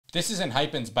This is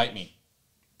Enhypen's Bite Me.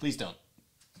 Please don't.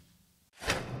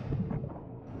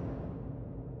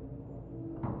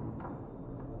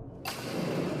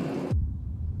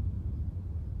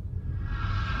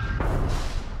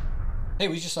 Hey,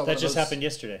 we just saw that just happened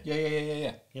yesterday.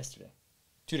 Yeah. Yesterday.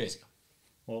 2 days ago.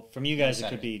 Well, from you guys, it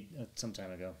could be some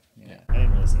time ago. Yeah. I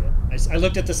didn't really see it. I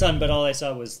looked at the sun, but all I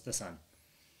saw was the sun.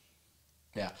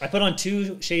 Yeah. I put on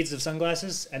 2 shades of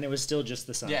sunglasses, and it was still just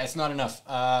the sun. Yeah, it's not enough.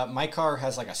 My car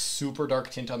has like a super dark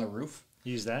tint on the roof.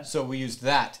 You use that? So we used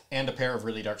that and a pair of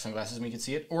really dark sunglasses and we could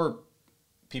see it. Or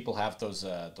people have those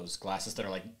glasses that are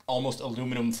like almost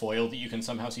aluminum foil that you can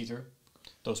somehow see through.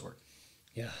 Those work.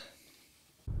 Yeah.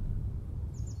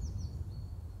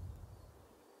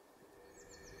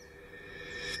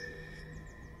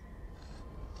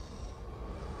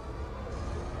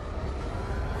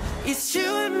 It's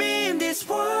you and me in this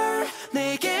world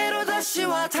내게로 다시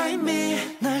와 time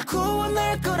me 날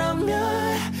구원할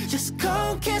거라면 Just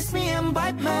come kiss me and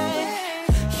bite me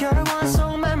You're the one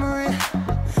song memory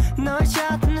널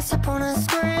찾는 내 사포는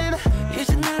scream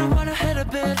이제 나를 wanna head a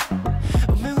bit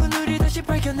운명은 우리 다시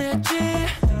발견했지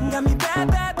감이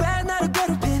bad bad bad 나를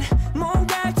괴롭힌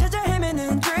뭔가를 찾아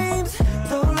헤매는 dreams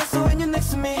떠올랐어 when you're next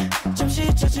to me 잠시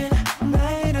잊혀진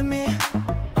나의 이름이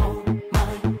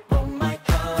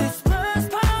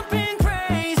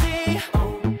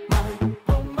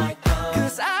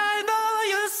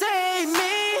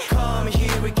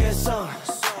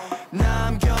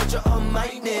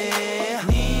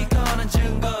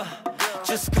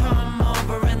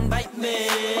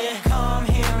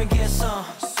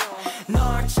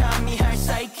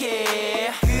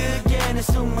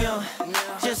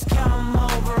Just come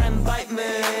over and bite me.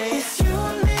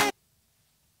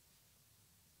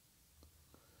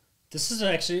 This is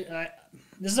actually,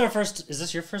 this is our first, is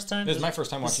this your first time? This is my first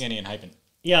time watching any Enhypen.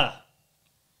 Yeah.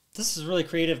 This is really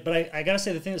creative, but I gotta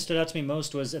say the thing that stood out to me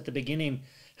most was at the beginning,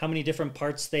 how many different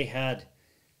parts they had,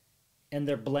 and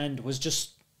their blend was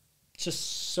just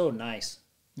so nice.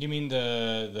 You mean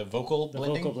the vocal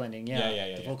blending? The vocal blending, yeah.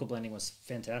 Yeah. The vocal blending was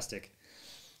fantastic.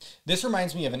 This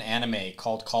reminds me of an anime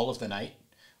called Call of the Night,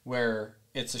 where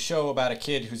it's a show about a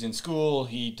kid who's in school.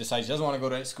 He decides he doesn't want to go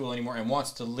to school anymore and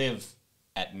wants to live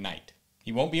at night.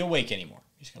 He won't be awake anymore.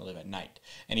 He's going to live at night.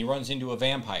 And he runs into a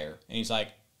vampire, and he's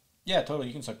like, yeah, totally,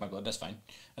 you can suck my blood, that's fine.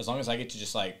 As long as I get to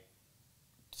just, like,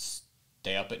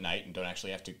 stay up at night and don't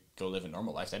actually have to go live a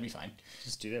normal life, that'd be fine.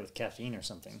 Just do that with caffeine or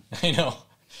something. I know.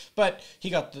 But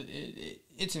he got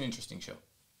it's an interesting show.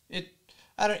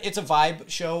 It's a vibe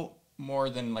show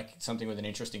more than like something with an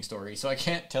interesting story. So I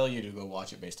can't tell you to go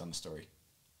watch it based on the story.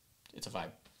 It's a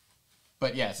vibe.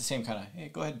 But yeah, it's the same kind of, hey,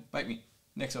 go ahead, bite me.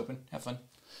 Next open, have fun.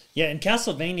 Yeah, in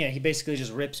Castlevania, he basically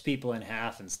just rips people in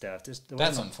half and stuff.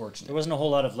 That's unfortunate. There wasn't a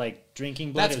whole lot of like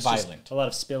drinking blood. That's it was violent. Just a lot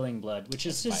of spilling blood, which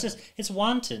is just it's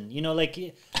wanton, you know, like,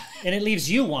 and it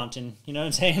leaves you wanton. You know what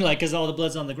I'm saying? Like, because all the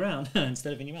blood's on the ground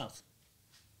instead of in your mouth.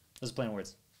 Those are plain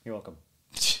words. You're welcome.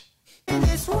 In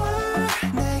this world,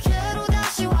 내게로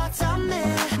다시 와 time me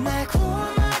날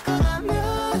구원할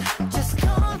거라면 Just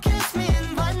come kiss me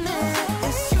and bite me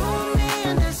It's you and me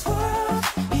in this world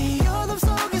이 어둠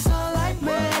속에서 like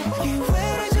me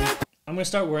I'm gonna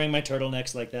start wearing my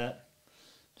turtlenecks like that.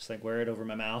 Just like wear it over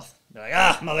my mouth. Be like,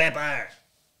 ah, I'm a vampire.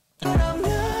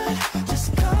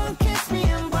 Just come kiss me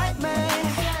and bite me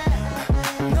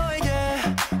너에게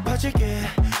바칠게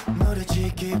너를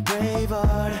지키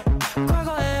braveheart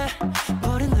과거에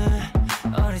버린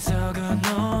내 어리석은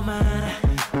너만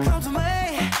Come to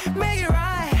me, make it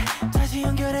right 다시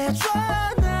연결해줘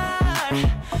날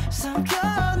삼켜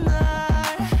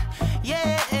날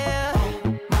Yeah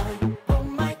Oh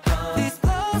my God These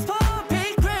blows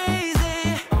pumping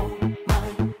crazy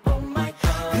Oh my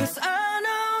God Cause I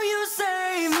know you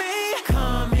save me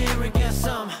Come here and get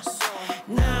some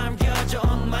남겨줘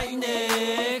on my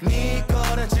neck 네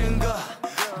거란 증거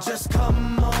Just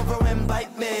come over and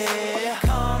bite me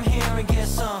Come here and get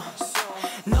some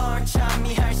널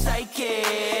참미할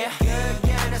사이게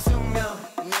그게 내 숙명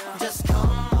Just come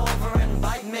over and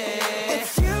bite me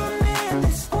It's you and me in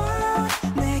this world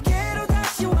내게로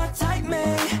다시 와 type me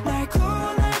날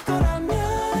구원할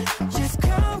거라면 Just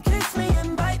come kiss me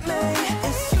and bite me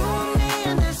It's you and me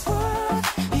in this world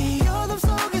이 어둠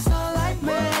속에서 like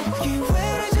me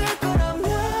기회를 줄 거라면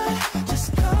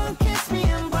Just come kiss me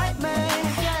and bite me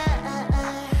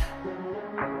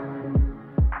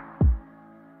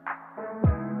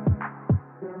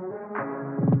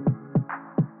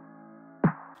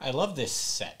I love this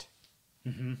set.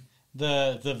 Mm-hmm.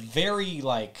 The very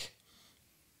like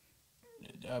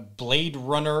Blade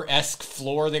Runner-esque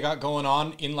floor they got going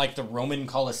on in like the Roman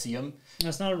Colosseum. No,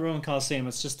 it's not a Roman Colosseum.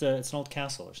 It's just it's an old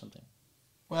castle or something.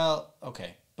 Well,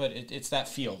 okay, but it's that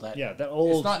feel. That that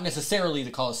old. It's not necessarily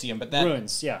the Colosseum, but that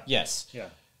ruins. Yeah. Yes. Yeah.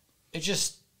 It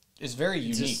just is very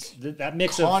unique. Just that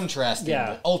mix contrasting, of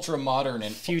the ultra modern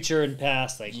and future and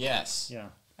past. Like yes. Yeah.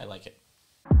 I like it.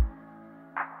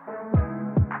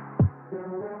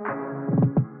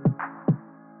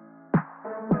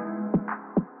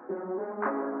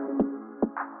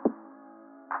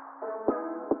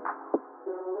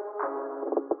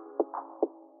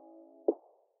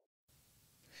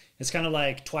 It's kind of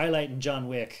like Twilight and John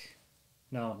Wick.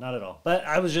 No, not at all. But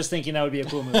I was just thinking that would be a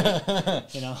cool movie.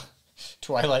 You know,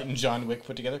 Twilight and John Wick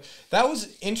put together. That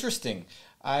was interesting.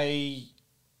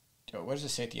 What does it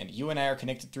say at the end? You and I are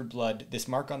connected through blood. This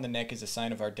mark on the neck is a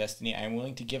sign of our destiny. I am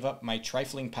willing to give up my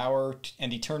trifling power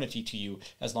and eternity to you.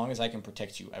 As long as I can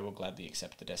protect you, I will gladly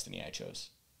accept the destiny I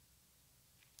chose.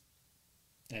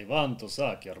 I want to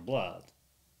suck your blood.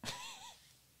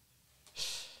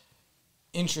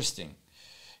 Interesting.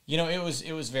 You know, it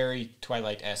was very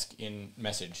Twilight-esque in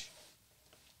message.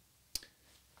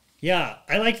 Yeah,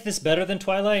 I liked this better than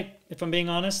Twilight, if I'm being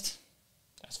honest.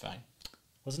 That's fine.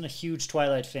 Wasn't a huge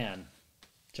Twilight fan.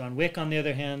 John Wick, on the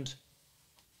other hand,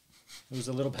 it was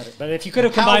a little better. But if you could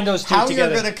have combined those two together... How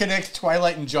you're going to connect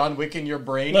Twilight and John Wick in your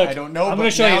brain, Look, I don't know. I'm going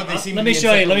to show you. Let me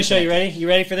show you. Ready? You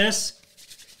ready for this?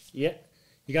 Yeah.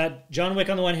 You got John Wick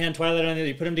on the one hand, Twilight on the other.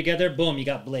 You put them together, boom, you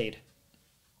got Blade.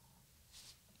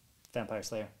 Vampire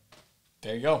Slayer.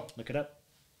 There you go. Look it up.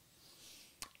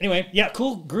 Anyway, yeah,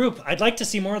 cool group. I'd like to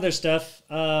see more of their stuff.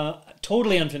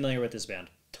 Totally unfamiliar with this band.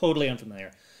 Totally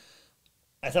unfamiliar.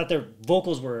 I thought their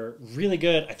vocals were really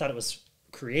good. I thought it was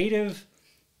creative.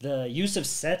 The use of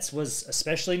sets was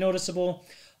especially noticeable.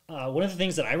 One of the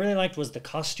things that I really liked was the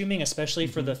costuming, especially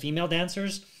for the female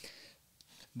dancers.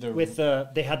 They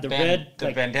had the red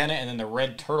bandana and then the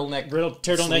red turtleneck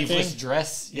sleeveless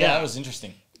dress. Yeah, that was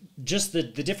interesting. Just the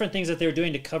different things that they were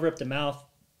doing to cover up the mouth.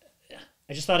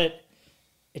 I just thought it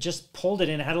just pulled it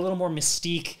in. It had a little more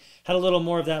mystique, had a little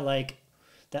more of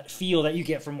that feel that you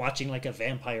get from watching like a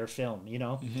vampire film, you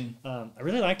know? I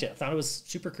really liked it. I thought it was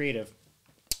super creative.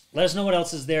 Let us know what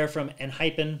else is there from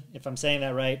Enhypen, if I'm saying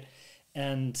that right.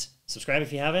 And subscribe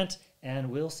if you haven't, and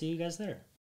we'll see you guys there.